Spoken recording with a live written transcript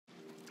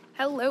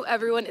Hello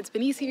everyone, it's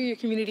Benice here, your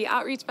community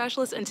outreach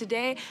specialist, and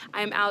today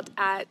I'm out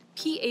at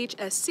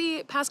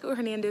PHSC, Pasco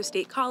Hernando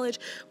State College,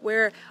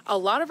 where a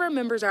lot of our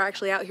members are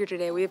actually out here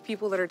today. We have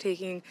people that are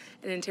taking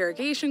an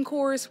interrogation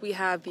course, we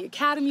have the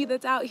academy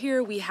that's out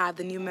here, we have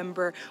the new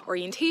member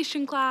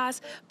orientation class,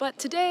 but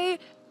today,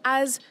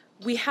 as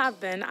we have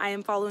been, I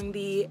am following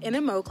the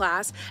NMO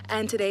class,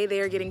 and today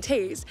they are getting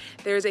tased.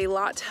 There's a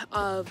lot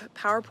of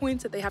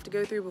PowerPoints that they have to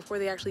go through before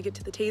they actually get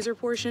to the taser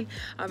portion.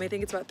 I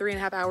think it's about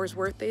 3.5 hours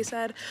worth, they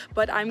said,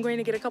 but I'm going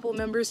to get a couple of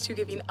members to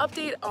give you an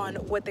update on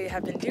what they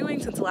have been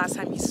doing since the last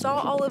time you saw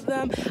all of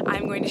them.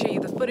 I'm going to show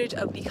you the footage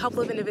of the couple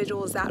of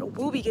individuals that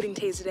will be getting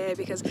tased today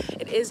because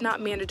it is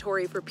not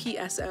mandatory for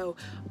PSO,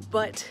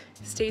 but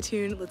stay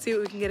tuned, let's see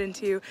what we can get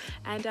into.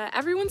 And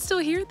everyone's still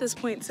here at this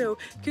point, so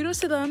kudos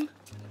to them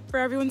for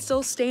everyone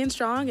still staying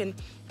strong and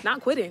not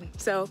quitting.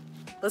 So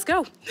let's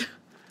go.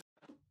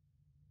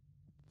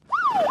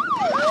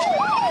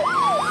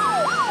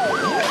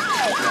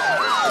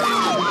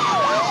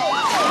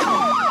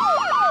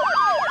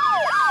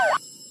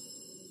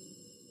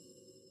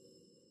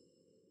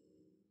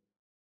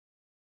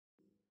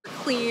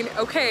 Clean.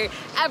 Okay,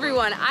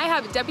 everyone, I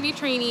have Deputy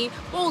Trainee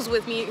Bowles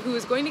with me who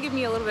is going to give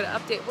me a little bit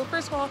of update. Well,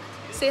 first of all,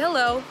 say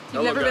hello.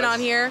 You've never been on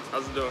here.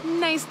 How's it doing?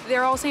 Nice.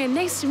 They're all saying,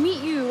 nice to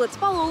meet you. Let's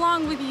follow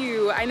along with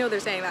you. I know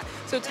they're saying that.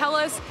 So tell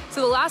us,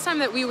 so the last time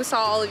that we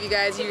saw all of you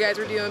guys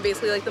were doing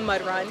basically like the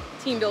mud run,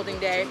 team building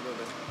day.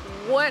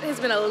 What has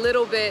been a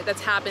little bit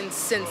that's happened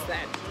since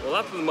then? Well,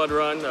 after the mud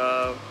run,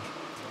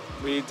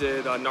 we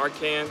did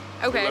Narcan.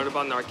 Okay. We learned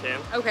about Narcan.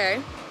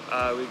 Okay.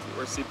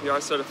 We're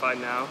CPR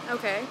certified now.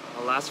 Okay.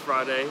 Last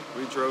Friday,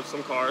 we drove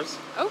some cars.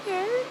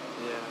 Okay.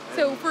 Yeah.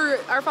 So for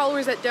our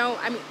followers that don't,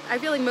 I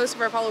feel like most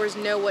of our followers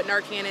know what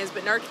Narcan is,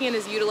 but Narcan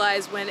is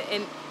utilized when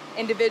an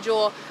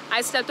individual,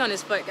 I stepped on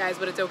his foot, guys,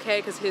 but it's okay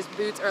because his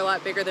boots are a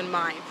lot bigger than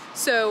mine.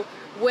 So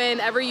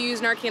whenever you use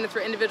Narcan, it's for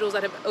individuals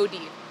that have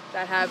OD'd,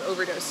 that have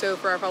overdosed. So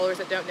for our followers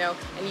that don't know,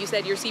 and you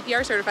said you're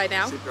CPR certified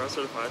now? CPR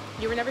certified.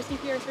 You were never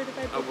CPR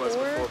certified before? I was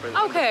before,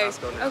 but okay. in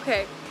Pasco now.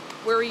 Okay.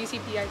 Where were you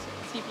CPR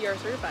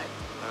certified?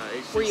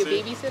 HCC. Were you a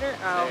babysitter?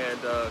 Oh.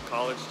 And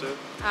college too.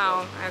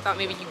 Oh, I thought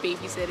maybe you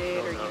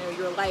babysitted or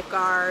you were a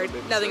lifeguard,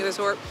 nothing of the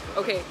sort.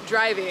 Okay,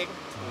 driving,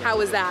 how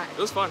was that?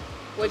 It was fun.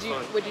 What'd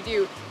you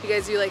do? You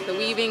guys do like the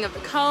weaving of the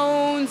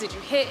cones? Did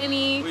you hit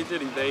any? We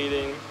did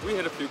evading. We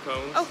hit a few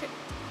cones. Okay.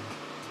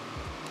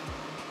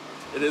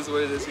 It is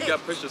what it is. You got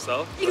to push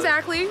yourself.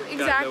 Exactly, you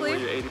gotta know where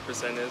your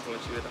 80% is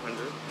once you hit 100.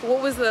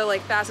 What was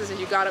the fastest that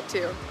you got up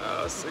to?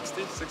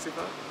 60,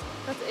 65.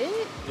 That's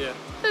it? Yeah.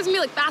 It was gonna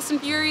be like Fast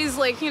and Furious,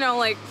 I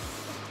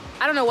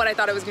don't know what I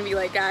thought it was gonna be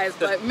like, guys,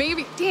 but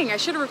maybe, dang, I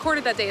should have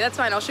recorded that day. That's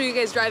fine, I'll show you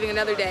guys driving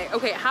another day.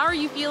 Okay, how are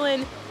you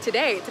feeling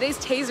today? Today's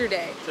Taser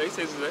Day. Today's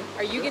Taser Day.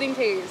 Are you getting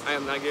tased? I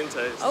am not getting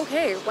tased.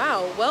 Okay,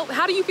 wow. Well,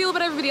 how do you feel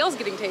about everybody else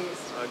getting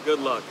tased? Good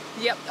luck.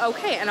 Yep,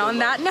 okay, and on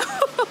that note,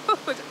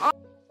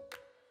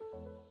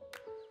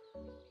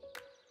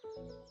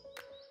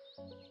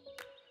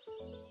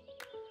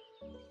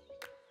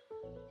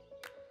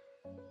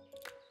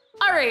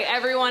 all right,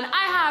 everyone,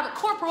 I have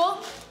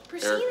Corporal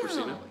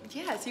Persino.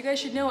 Yes, you guys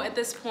should know at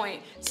this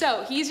point.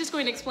 So he's just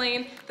going to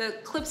explain the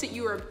clips that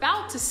you are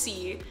about to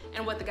see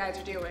and what the guys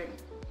are doing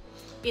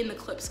in the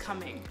clips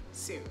coming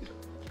soon.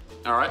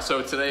 All right,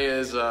 so today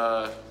is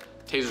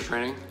taser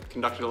training,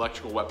 conducted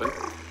electrical weapon.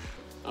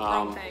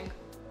 Wrong thing.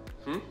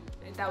 Hmm?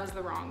 That was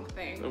the wrong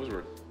thing. That was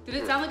weird. Did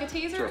it sound like a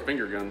taser? Sure,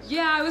 finger guns.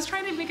 Yeah, I was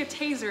trying to make a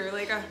taser,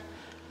 like a...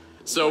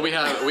 So we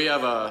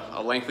have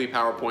a lengthy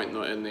PowerPoint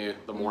in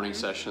the morning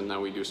session that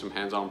we do some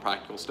hands-on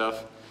practical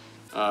stuff.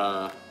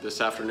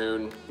 This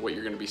afternoon, what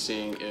you're going to be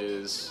seeing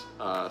is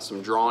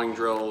some drawing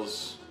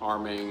drills,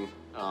 arming.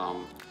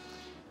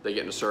 They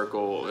get in a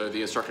circle.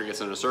 The instructor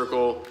gets in a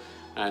circle,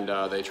 and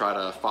they try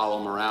to follow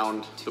them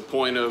around. The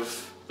point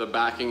of the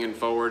backing and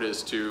forward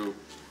is to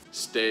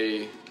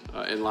stay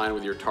in line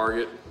with your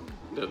target,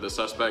 the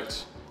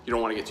suspect. You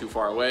don't want to get too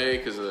far away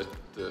because the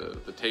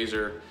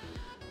taser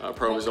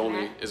probe is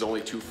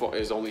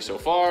only so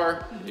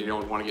far. You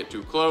don't want to get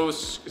too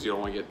close because you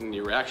don't want to get in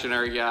your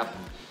reactionary gap.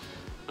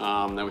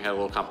 Then we had a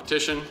little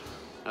competition.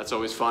 That's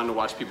always fun to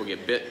watch people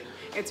get bit.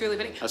 It's really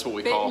funny. That's what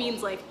we bit call. Bit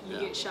means like you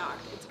get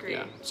shocked. It's great.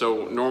 Yeah.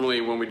 So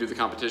normally when we do the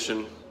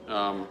competition,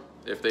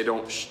 if they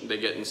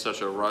get in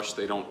such a rush,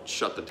 they don't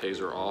shut the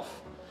taser off,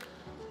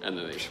 and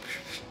then they.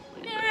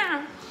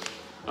 Yeah.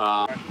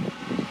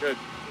 Good.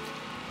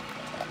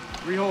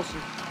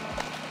 Reholster.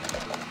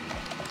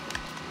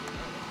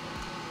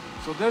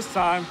 So this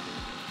time,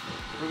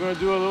 we're gonna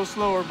do a little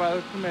slower by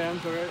the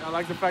commands, all right? I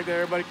like the fact that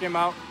everybody came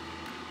out,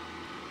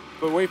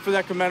 but wait for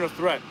that command of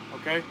threat,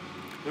 okay?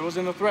 There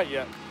wasn't a threat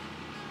yet,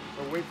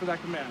 so wait for that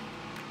command.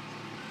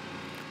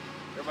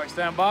 Everybody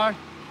stand by.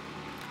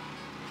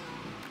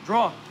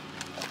 Draw.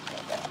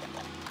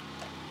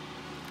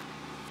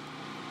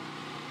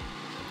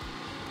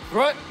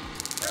 Threat.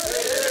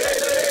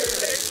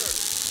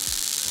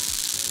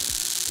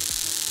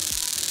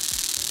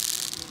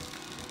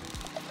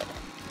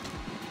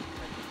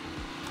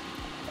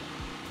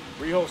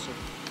 Reholster.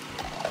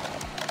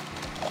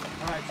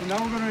 All right, So now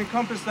we're going to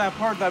encompass that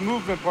part, that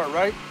movement part,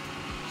 right?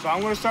 So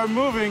I'm going to start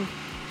moving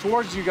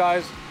towards you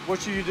guys. What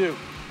should you do?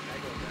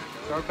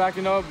 Start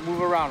backing up, move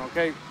around,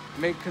 okay?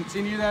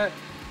 Continue that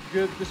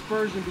good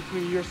dispersion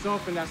between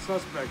yourself and that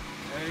suspect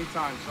at any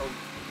time. So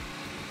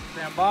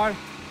stand by,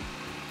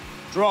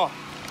 draw.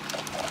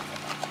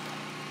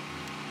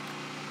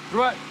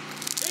 Threat.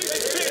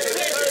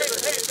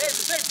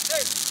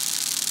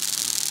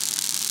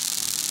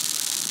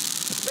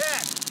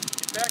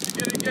 Get back to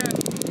get it again.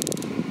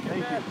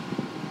 Get back.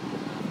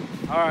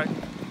 All right.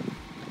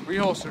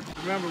 Reholster.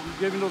 Remember, we've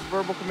given those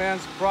verbal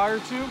commands prior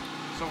to,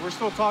 so we're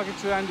still talking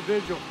to that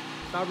individual.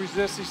 Stop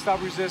resisting, stop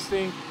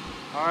resisting.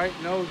 All right,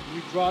 no,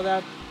 we draw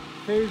that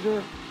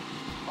taser,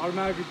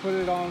 automatically put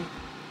it on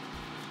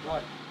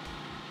what?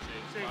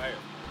 Fire.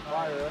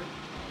 Fire, right?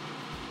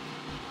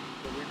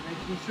 So we're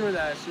making sure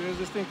that as soon as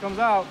this thing comes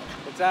out,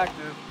 it's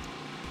active.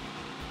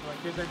 So in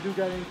case I do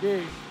get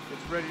engaged,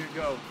 it's ready to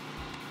go.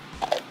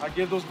 I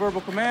give those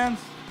verbal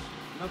commands,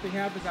 nothing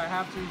happens, I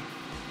have to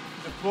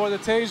deploy the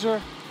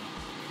taser.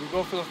 We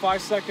go for the 5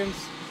 seconds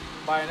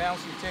by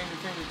announcing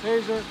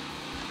taser.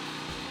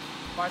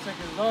 5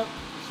 seconds is up,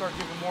 we start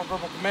giving more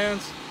verbal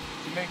commands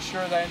to make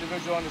sure that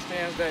individual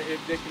understands that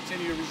if they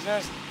continue to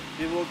resist,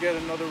 they will get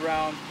another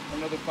round,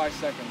 another 5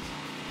 seconds.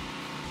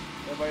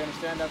 Everybody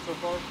understand that so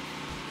far?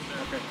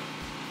 Okay.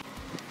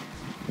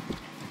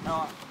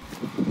 Now,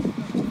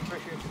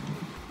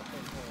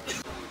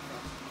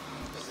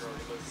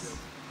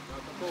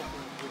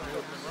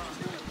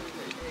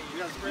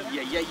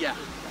 Yeah.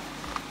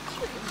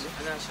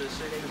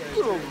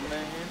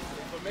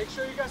 But make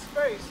sure you got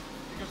space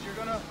because you're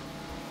gonna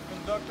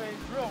conduct a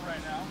drill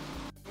right now.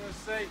 I'm gonna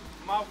say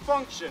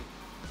malfunction.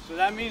 So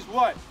that means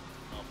what?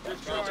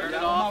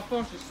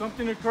 Malfunction.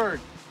 Something occurred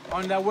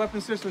on that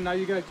weapon system. Now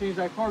you gotta change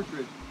that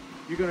cartridge.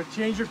 You're gonna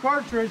change your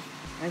cartridge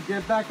and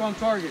get back on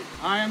target.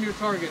 I am your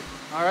target.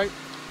 All right.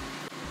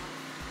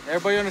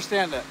 Everybody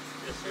understand that?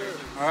 Yes, sir.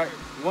 All right.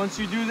 Once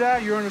you do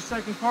that, you're on the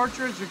second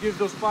cartridge. You give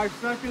those 5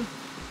 seconds.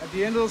 At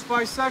the end of those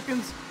 5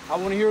 seconds, I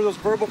want to hear those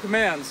verbal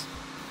commands.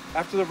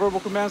 After the verbal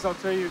commands, I'll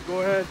tell you,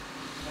 go ahead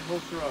and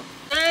holster up.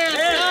 Hands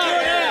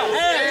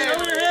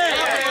over your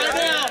head.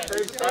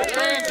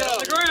 Hands on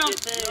the ground.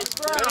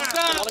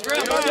 On the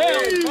ground. On the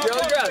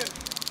ground.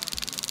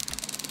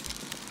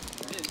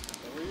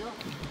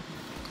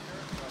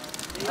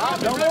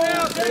 Don't move.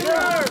 Stay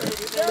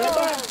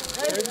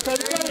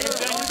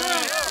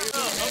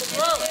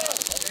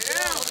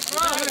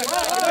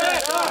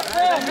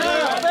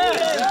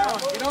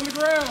Get on the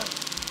ground.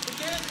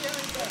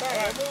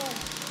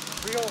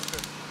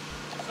 Reholster.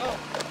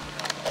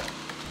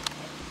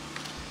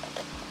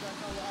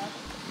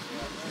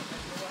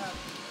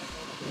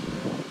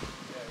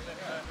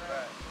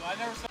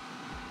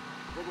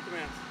 Verbal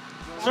commands.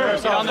 Sir,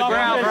 get on the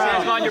ground, bro.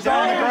 Get on your ground. Get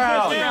on the ground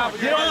now.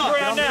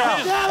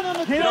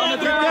 Get on the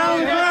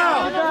ground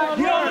now.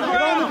 Get on the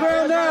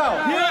ground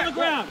now. Get on the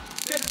ground.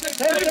 Get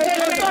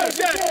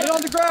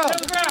on the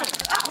ground.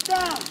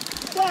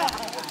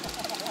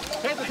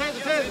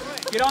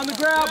 Get on the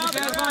ground, put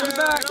your hands on your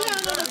back. Get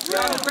on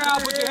the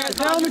ground, put your hands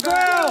on your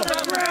back. Get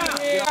on the ground.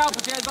 Get on the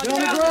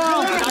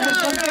ground.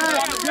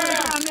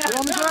 Get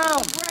on the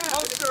ground.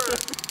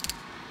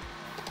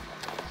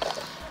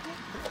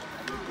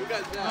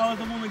 I was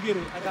the one to get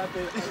it. I got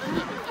this.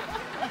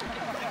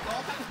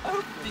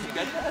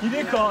 You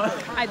did call it.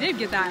 I did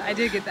get that.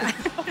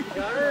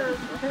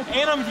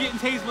 And I'm getting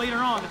tased later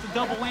on. It's a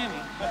double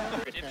whammy.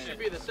 It should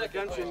be the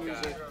second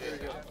music.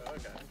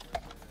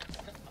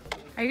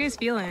 How are you guys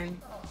feeling?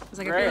 It's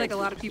like I feel like a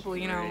lot of people,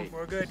 you know,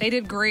 they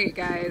did great,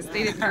 guys.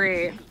 They did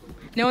great.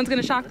 No one's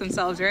gonna shock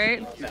themselves,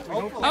 right?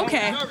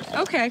 Okay.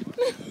 Okay.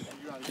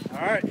 All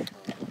right.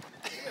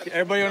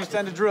 Everybody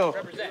understand the drill?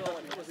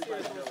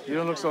 You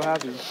don't look so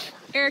happy.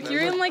 Eric,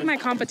 you're in like my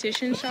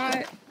competition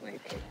shot.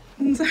 Like,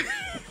 sorry.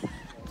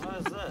 What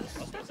is this?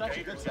 It's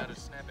actually a good side of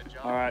snap and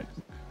jump. All right.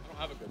 I don't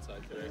have a good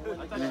side today.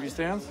 Any of you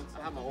stands?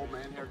 I have my old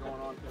man hair going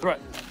on. Threat.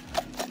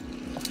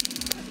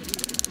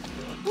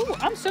 Ooh,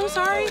 I'm so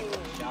sorry.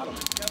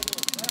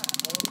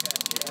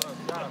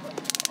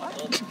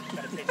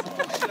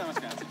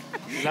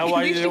 Is that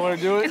why you didn't want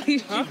to do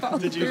it? Huh?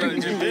 Did you do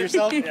it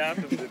yourself? Yeah,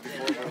 I've done it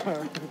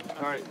before.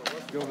 All right,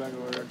 go back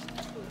over there.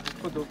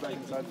 Put those back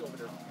inside.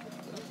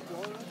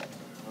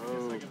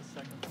 Oh.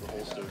 The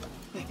holster.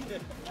 Look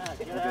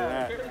at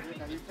that.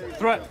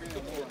 Threat.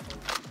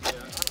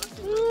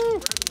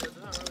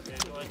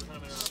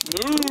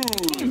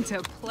 Smooth.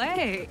 Into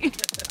play.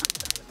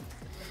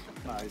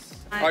 Nice.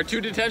 Our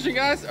 2 detention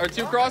guys? Our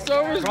 2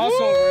 crossovers?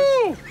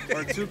 Crossovers.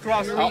 Or 2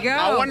 crossovers. Here we go.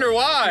 I wonder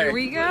why. Here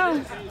we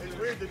go.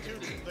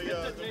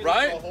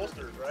 Right?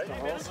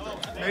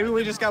 Maybe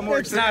we just got more.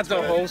 It's not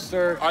the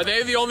holster. Are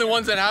they the only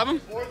ones that have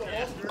them?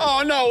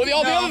 Oh no,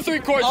 all the other 3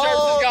 court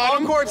services got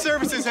them. All court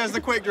services has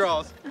the quick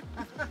draws.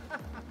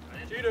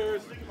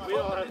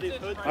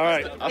 All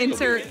right.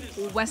 Insert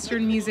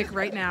Western music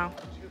right now.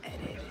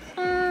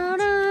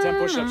 10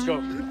 push-ups,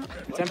 go.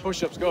 10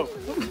 push-ups, go.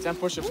 10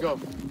 push-ups, go.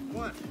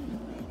 1,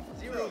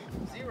 0,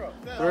 0,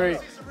 3,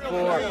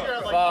 4,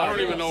 5. I don't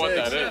even know what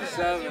that is.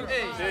 7,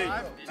 8,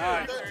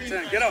 9,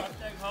 10. Get up.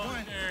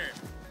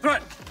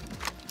 Front.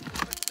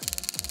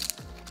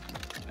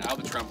 Now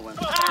the trembling.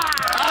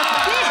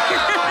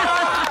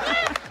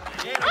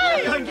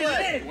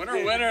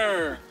 Winner,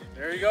 winner.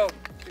 There you go.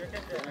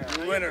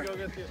 Winner.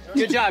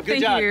 Good job,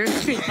 good Thank job. you.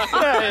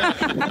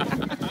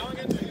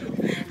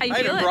 How you I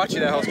even feeling? brought you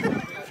to house.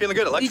 Feeling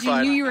good, Did you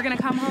electrified. knew you were gonna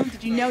come home?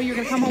 Did you know you were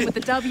gonna come home with the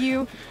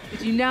W?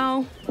 Did you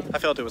know? I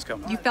felt it was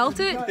coming. You felt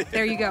it?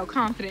 There you go,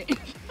 confident.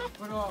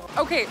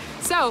 Okay,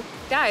 so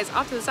guys,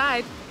 off to the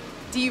side,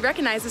 do you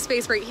recognize the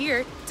space right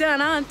here? Dun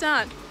dun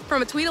dun.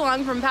 From a tweet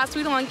along, from a past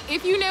tweet along.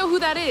 If you know who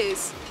that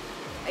is,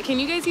 can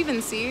you guys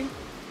even see?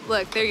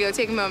 Look, there you go,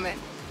 take a moment.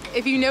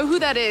 If you know who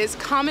that is,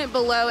 comment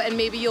below and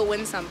maybe you'll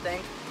win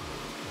something.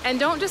 And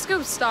don't just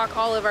go stalk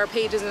all of our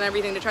pages and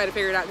everything to try to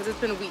figure it out because it's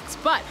been weeks.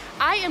 But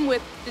I am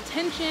with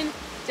Detention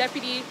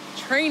Deputy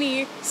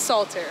Trainee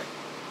Salter.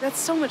 That's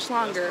so much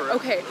longer.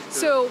 Okay,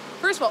 so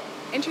first of all,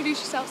 introduce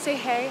yourself, say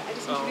hey. I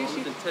just introduced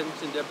you.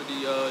 Detention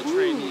Deputy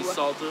Trainee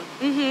Salter.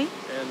 Mm-hmm.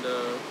 And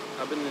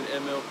I've been in the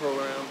NMO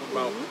program for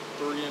about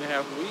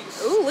 3.5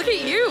 weeks. Ooh, look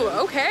at you.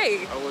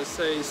 Okay. I would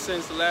say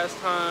since the last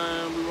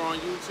time we were on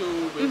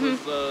YouTube, it was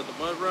the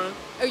mud run.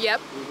 Oh,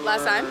 yep. We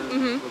Last time.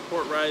 learned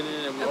report writing,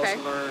 and we Okay.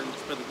 also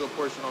spent a good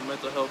portion on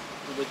mental health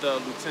with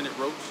Lieutenant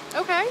Roach.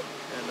 Okay.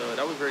 And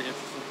that was very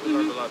interesting. We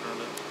learned a lot during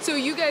that. So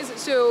you guys,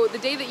 so the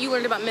day that you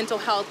learned about mental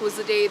health was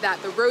the day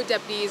that the road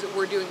deputies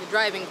were doing the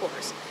driving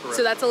course. Correct.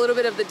 So that's a little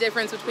bit of the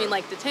difference between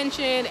like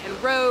detention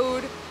and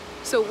road.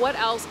 So what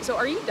else? So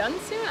are you done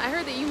soon? I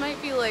heard that you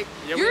might be like,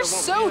 Yeah, we you're have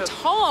one- so we have-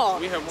 tall.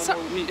 We have one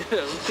more week.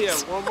 We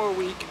have one more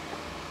week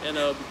in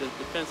the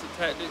defensive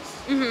tactics.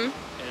 Mm-hmm.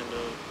 And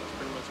that's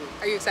pretty much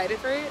it. Are you excited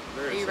for it?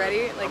 Very Are you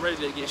excited. ready? I'm ready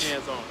to get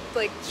hands on.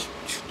 Like,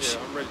 Yeah,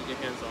 I'm ready to get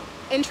hands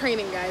on. in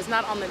training, guys,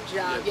 not on the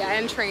job. Yeah,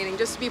 in training,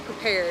 just to be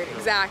prepared.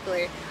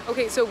 Exactly.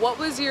 Okay, so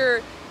what's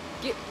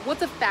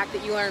a fact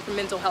that you learned from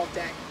Mental Health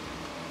Day?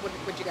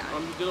 What you got?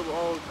 You deal with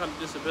all kind of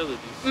disabilities.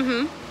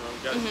 Mm-hmm.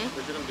 But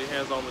you're gonna be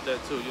hands on with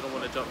that too. You don't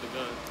want to jump the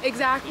gun.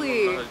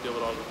 Exactly. You know how to deal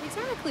with all of them.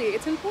 Exactly.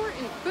 It's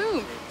important.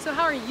 Boom. So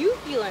how are you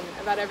feeling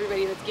about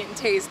everybody that's getting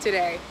tased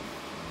today?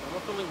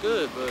 I'm feeling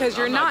good, but Because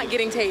you're I'm not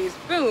getting tased.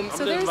 Boom. I'm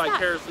so living there's that.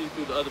 vicariously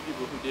through the other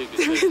people who did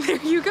get tased. There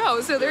you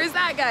go. So there's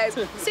that, guys.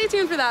 Stay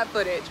tuned for that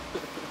footage.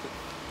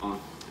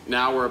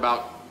 Now we're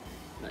about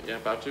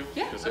to?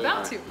 Yeah, Just say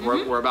about that? to.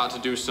 We're about to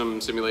do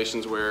some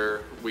simulations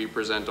where we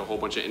present a whole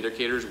bunch of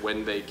indicators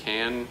when they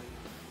can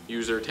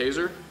use their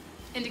taser.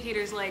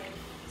 Indicators like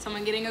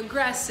someone getting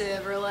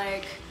aggressive or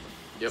like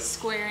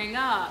squaring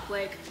up,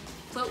 like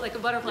float like a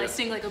butterfly,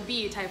 sting like a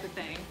bee type of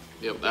thing.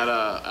 Yep, At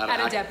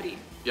a deputy.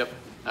 Yep,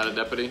 at a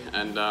deputy,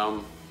 and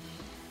we'll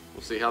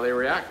see how they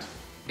react.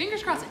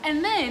 Fingers crossed.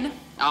 And then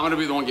I'm gonna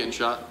be the one getting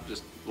shot,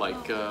 just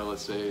like,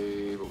 let's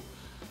say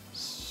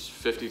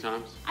 50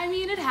 times. I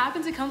mean, it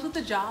happens. It comes with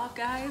the job,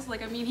 guys.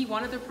 Like, I mean, he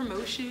wanted the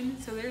promotion,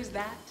 so there's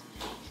that.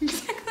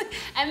 Exactly.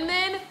 And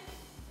then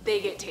they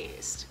get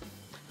tased.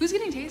 Who's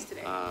getting tased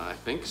today? I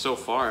think so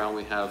far I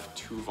only have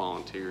 2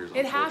 volunteers.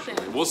 It unfortunately.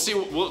 happens. We'll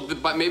see.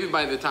 But maybe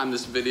by the time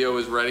this video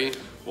is ready,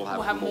 we'll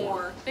have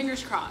more.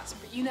 Fingers crossed,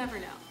 but you never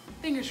know.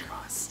 Fingers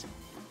crossed.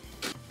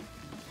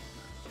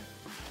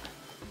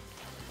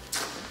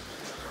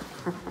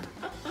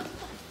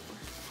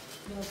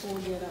 Before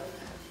we get up.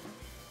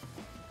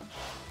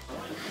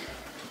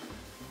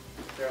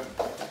 Yeah.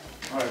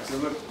 All right, so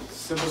look,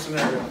 simple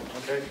scenario,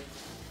 okay?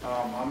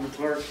 I'm the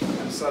clerk in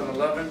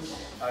 7-Eleven.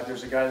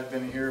 There's a guy that's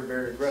been here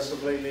very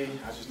aggressive lately.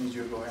 I just need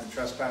you to go ahead and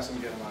trespass him,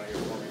 get him out of here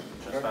for me.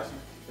 Trespassing?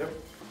 Yep.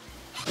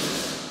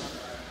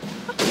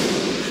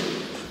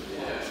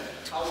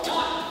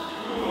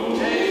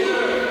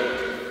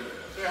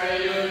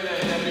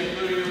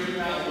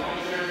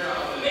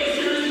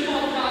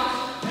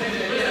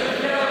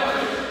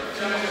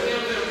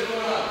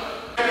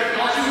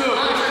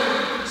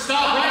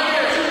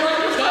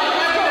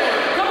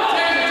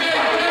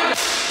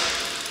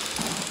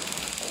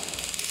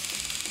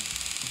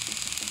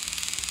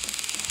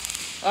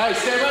 All right,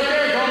 stay right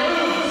there. Don't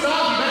move.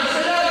 Stop. You better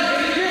stay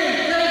down. You're getting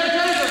green.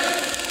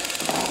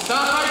 Taser.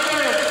 Stop right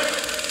there.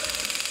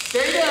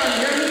 Stay down.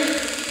 You hear me?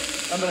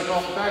 I'm gonna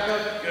call for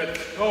backup. Good.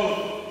 Go.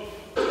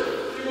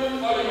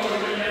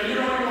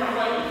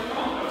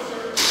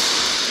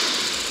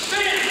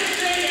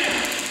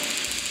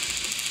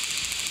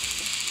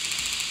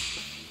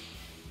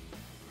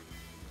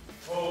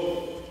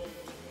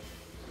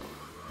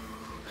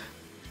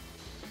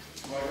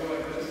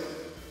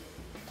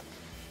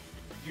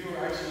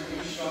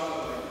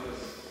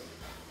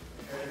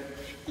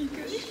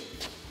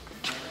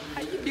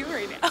 How you doing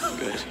right now?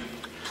 Good.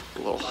 A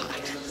little hot.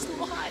 It's a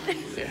little hot.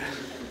 Yeah.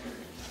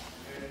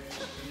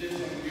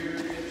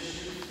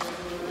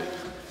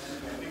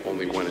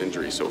 Only 1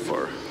 injury so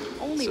far.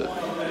 Only So, one.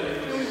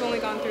 And we've only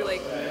gone through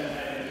like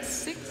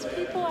 6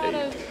 people out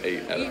of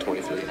 8 out of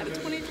 23. Out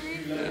of 23?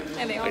 Yeah.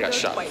 And they all I got go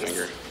shot twice. in the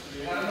finger.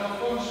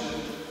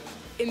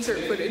 Insert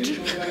footage.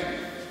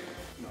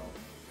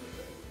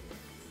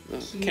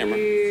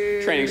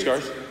 Camera. Training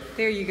scars.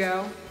 There you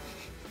go.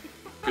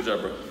 Good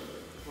job, bro.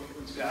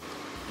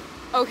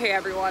 Okay,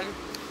 everyone.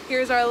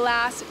 Here's our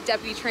last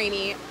deputy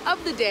trainee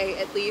of the day,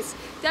 at least,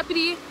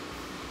 Deputy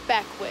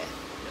Beckwith.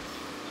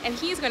 And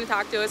he's going to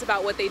talk to us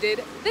about what they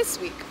did this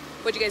week.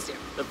 What'd you guys do?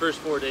 The first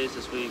 4 days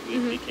this week, we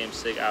became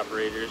SIG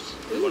operators.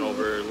 We went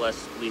over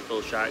less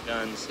lethal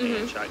shotguns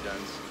and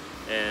shotguns.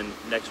 And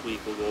next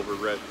week, we'll go over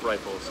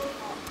rifles.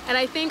 And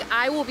I think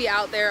I will be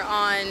out there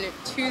on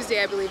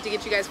Tuesday, I believe, to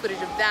get you guys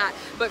footage of that.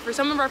 But for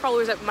some of our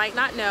followers that might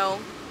not know,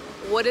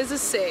 what is a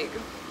SIG?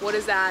 What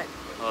is that?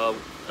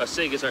 A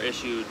SIG is our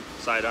issued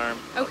sidearm.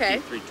 Okay.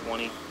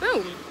 320.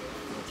 Boom.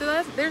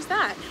 So there's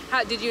that.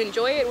 How did you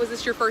enjoy it? Was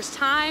this your first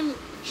time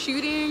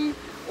shooting?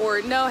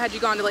 Or no, had you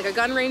gone to like a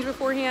gun range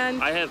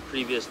beforehand? I have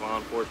previous law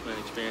enforcement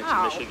experience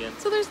in Michigan.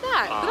 So there's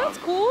that. But that's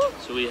cool.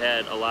 So we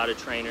had a lot of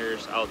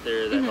trainers out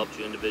there that helped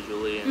you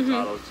individually and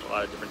taught us a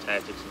lot of different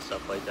tactics and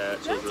stuff like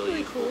that. So That's it was really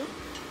useful.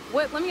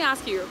 Cool. Let me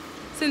ask you,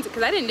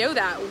 because I didn't know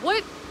that,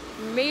 what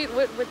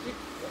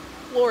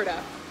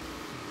Florida?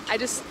 I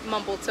just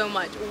mumbled so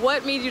much.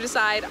 What made you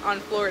decide on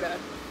Florida?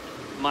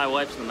 My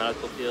wife's in the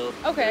medical field.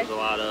 Okay. There's a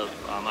lot of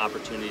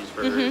opportunities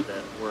for her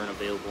that weren't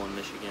available in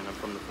Michigan. I'm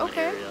from the Flint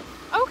area.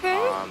 Okay.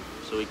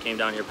 So we came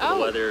down here for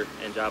the weather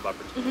and job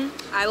opportunities.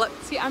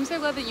 See, I'm so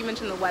glad that you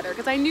mentioned the weather,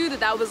 because I knew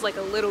that was like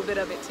a little bit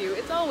of it too.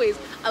 It's always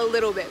a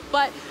little bit,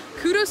 but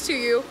kudos to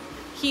you.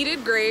 He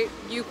did great.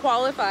 You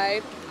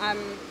qualified.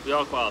 We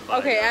all qualified.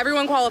 Okay, yeah.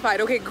 everyone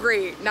qualified. Okay,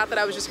 great. Not that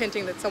I was just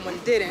hinting that someone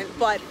didn't,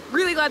 but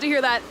really glad to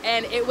hear that.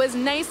 And it was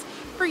nice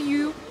for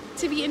you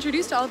to be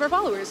introduced to all of our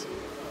followers.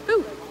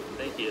 Woo.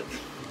 Thank you.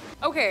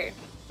 Okay,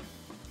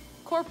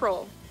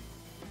 Corporal,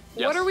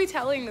 Yes. what are we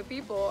telling the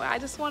people? I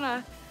just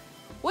wanna,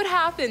 what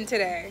happened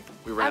today?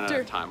 We ran out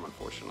of time,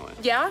 unfortunately.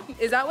 Yeah,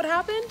 is that what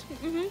happened?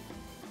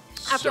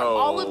 After So,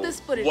 all of this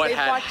footage, what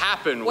had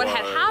happened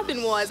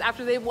was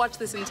after they've watched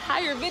this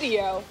entire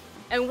video,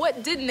 and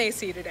what didn't they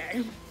see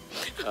today?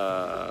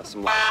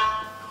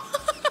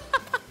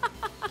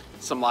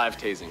 Some live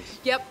tasings.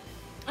 Yep,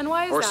 and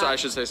why is Or that? so I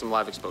should say some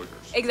live exposures.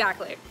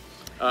 Exactly.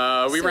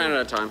 We ran out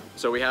of time,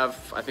 so we have,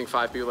 I think,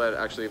 5 people that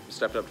actually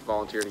stepped up to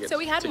volunteer to get, So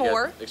we had to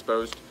more. get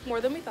exposed. More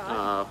than we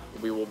thought.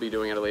 We will be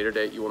doing it at a later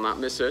date. You will not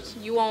miss it.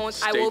 You won't.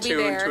 Stay I will be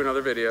tuned there. to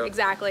another video.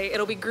 Exactly.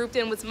 It'll be grouped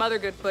in with some other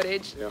good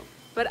footage. Yep.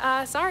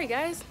 But sorry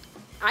guys,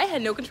 I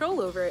had no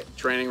control over it.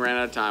 Training ran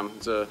out of time.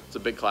 It's a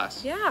big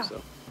class. Yeah.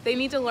 So. They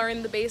need to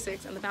learn the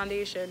basics and the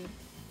foundation.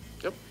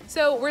 Yep.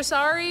 So we're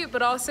sorry,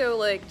 but also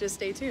like just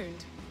stay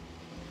tuned.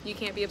 You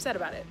can't be upset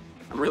about it.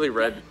 I'm really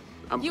red.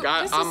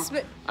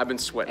 I've been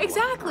sweating.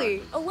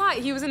 Exactly. A lot.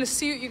 He was in a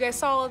suit. You guys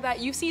saw all of that.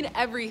 You've seen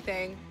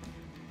everything,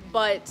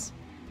 but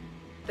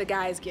the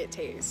guys get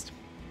tased.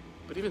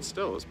 But even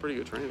still, it's pretty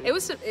good training. I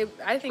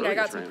think really I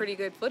got good some pretty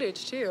good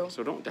footage too.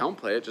 So don't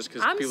downplay it just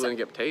because people didn't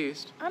get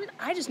tased.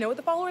 I just know what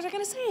the followers are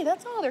gonna say.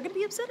 That's all. They're gonna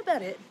be upset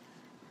about it.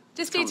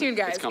 Just stay tuned,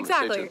 guys. It's coming.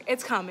 Exactly. Stay tuned.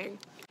 It's coming.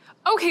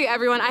 Okay,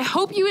 everyone, I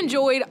hope you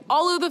enjoyed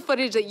all of the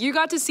footage that you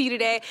got to see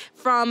today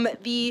from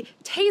the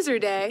Taser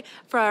Day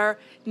for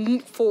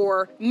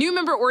new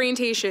member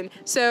orientation.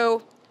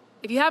 So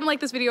if you haven't liked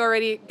this video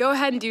already, go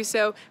ahead and do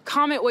so.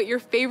 Comment what your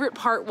favorite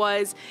part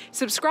was.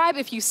 Subscribe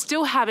if you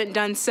still haven't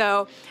done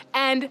so.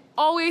 And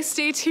always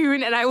stay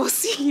tuned, and I will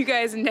see you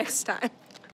guys next time.